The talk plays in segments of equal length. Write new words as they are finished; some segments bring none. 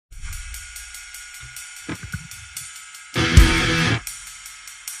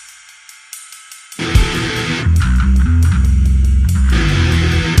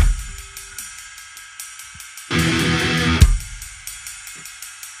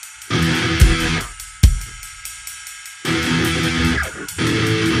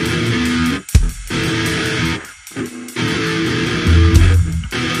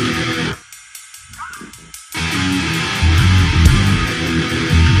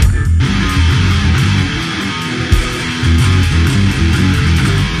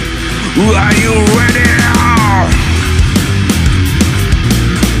Are you ready?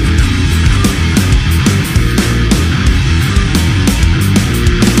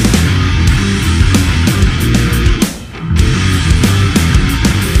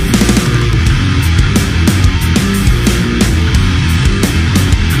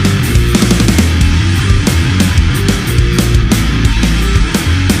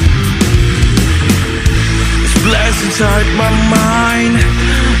 Inside my mind,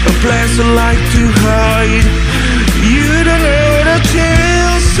 a place I like to hide. You don't know the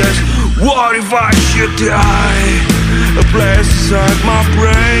chances. What if I should die? A place inside my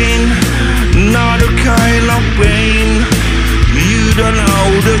brain, another kind of pain. You don't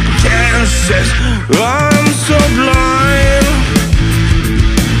know the chances. I'm so blind,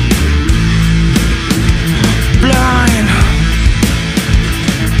 blind,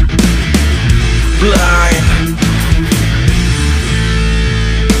 blind.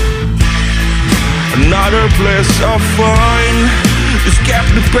 Another place I find, escape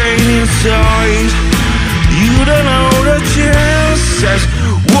the pain inside. You don't know the chances.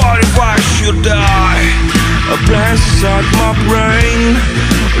 What if I should die? A place inside my brain,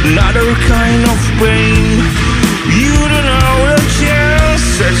 another kind of pain. You don't know the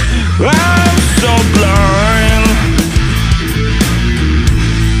chances. I'm so blind,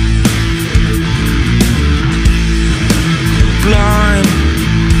 blind,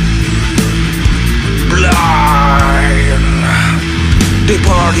 blind. They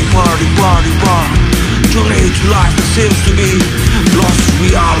party, party, party, party. Teenage life that seems to be lost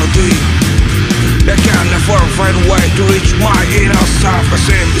reality. They can never find a way to reach my inner self. I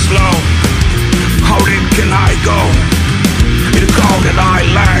seem to slow. How deep can I go in the cold that I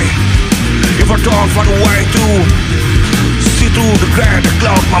lay? If I don't find a way to see through the gray that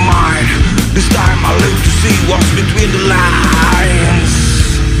cloud my mind, this time I live to see what's between the lines.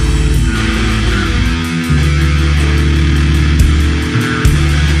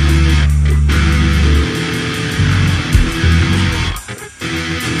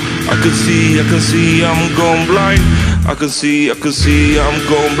 I can see, I'm going blind. I can see, I'm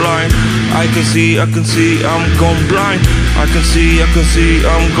going blind. I can see, I'm going blind. I can see, I'm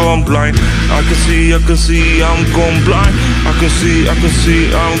going blind. I can see, I'm going blind. I can see, I'm going blind. I can see,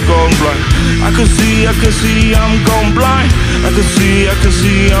 I'm going blind. I can see, I'm going blind. I can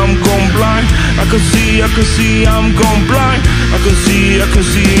see, I'm going blind. I can see, I'm going blind. I can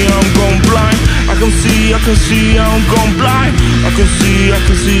see, I'm going blind. I can see,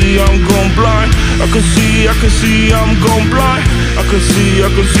 I'm going blind. I can see, I'm going blind. I can see,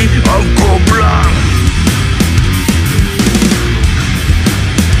 I'm going blind.